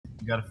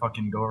You gotta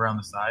fucking go around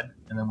the side,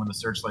 and then when the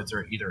searchlights are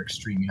at either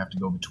extreme, you have to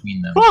go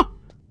between them. Oh,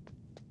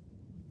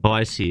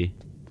 I see.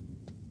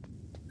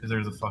 Because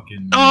there's a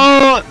fucking...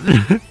 Oh!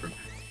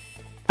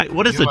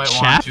 What is a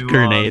chaff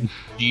grenade?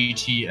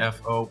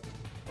 GTFO.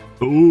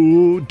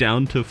 Ooh,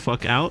 down to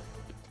fuck out?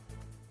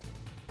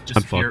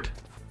 I'm fucked.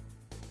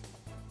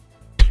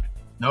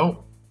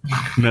 No.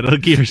 Metal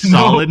Gear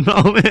Solid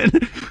moment.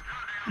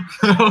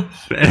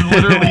 It's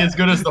literally as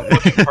good as the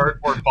fucking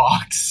cardboard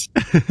box.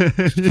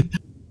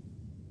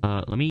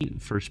 Let me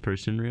first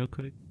person real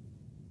quick.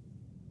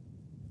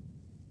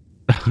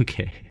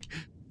 Okay.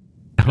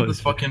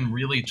 This fucking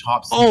really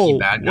top sneaky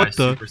bad guy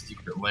super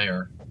secret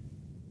lair.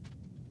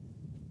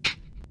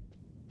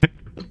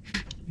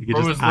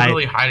 Bro was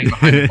literally hiding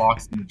behind the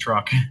box in the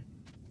truck.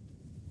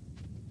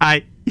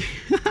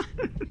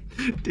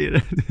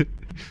 Dude.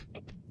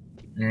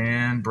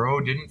 And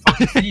bro didn't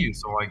fucking see you,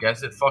 so I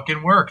guess it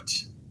fucking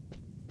worked.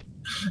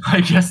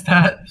 I guess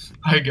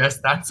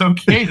that's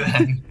okay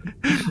then.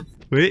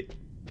 Wait.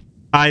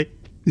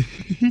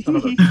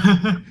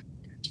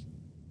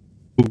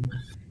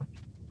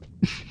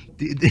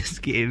 Dude, this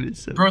game is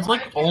so... Bro, it's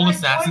like old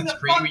Assassin's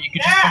Creed where you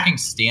could just fucking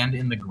stand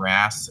in the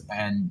grass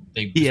and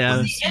they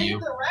wouldn't see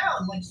you.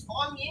 Like,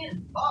 spawn me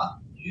in. Fuck,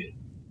 dude.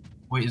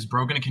 Wait, is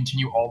bro gonna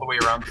continue all the way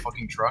around the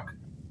fucking truck?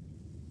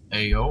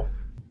 Hey, yo.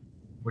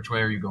 Which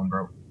way are you going,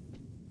 bro?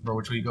 Bro,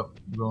 which way you go?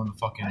 You going the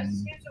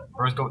fucking...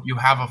 Bro's go... You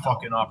have a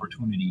fucking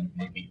opportunity,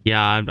 maybe.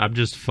 Yeah, I'm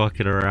just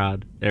fucking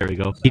around. There we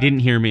go. He didn't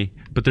hear me,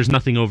 but there's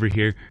nothing over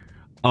here.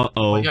 Uh-oh.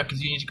 Oh, yeah,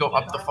 because you need to go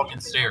up the fucking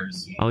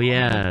stairs. Oh,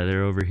 yeah,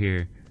 they're over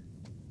here.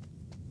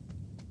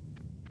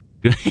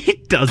 He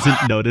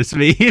doesn't notice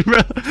me,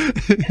 bro.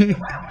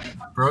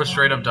 Bro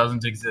straight up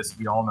doesn't exist.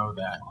 We all know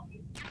that.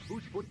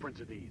 Whose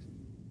footprints are these?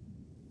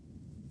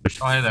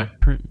 Hi there.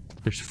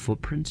 There's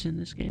footprints in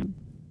this game?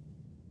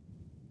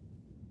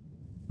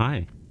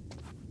 Hi.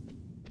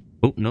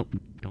 Oh, nope.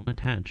 Don't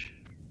attach.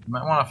 You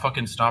might want to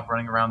fucking stop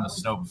running around the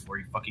snow before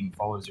he fucking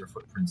follows your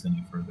footprints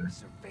any further.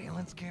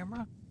 Surveillance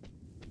camera?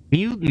 Can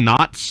you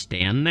not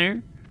stand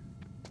there?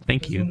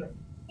 Thank you.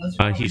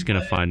 He's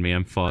gonna find me.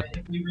 I'm fucked.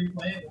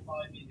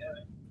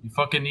 You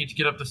fucking need to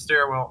get up the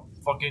stairwell.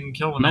 Fucking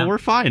kill him, No, man. we're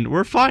fine.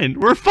 We're fine.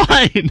 We're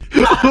fine.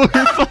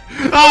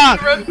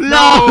 Ah!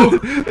 No!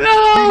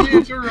 No! We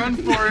need to run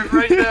for it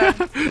right now.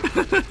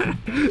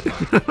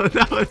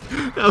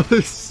 that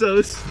was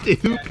so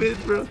stupid,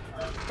 bro.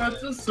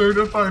 That's a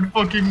certified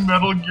fucking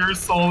Metal Gear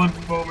Solid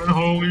moment.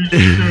 Holy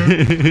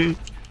shit.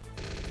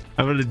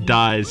 I'm gonna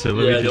die, so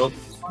let me just...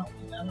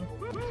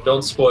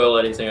 Don't spoil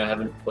anything. I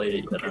haven't played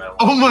it yet.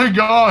 Oh my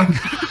god!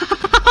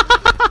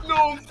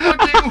 No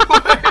fucking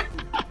way!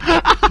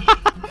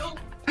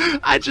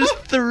 I just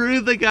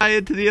threw the guy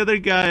into the other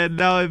guy and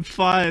now I'm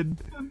fine.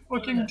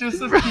 Fucking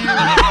disappeared.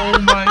 Oh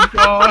my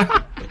god.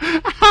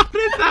 How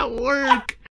did that work?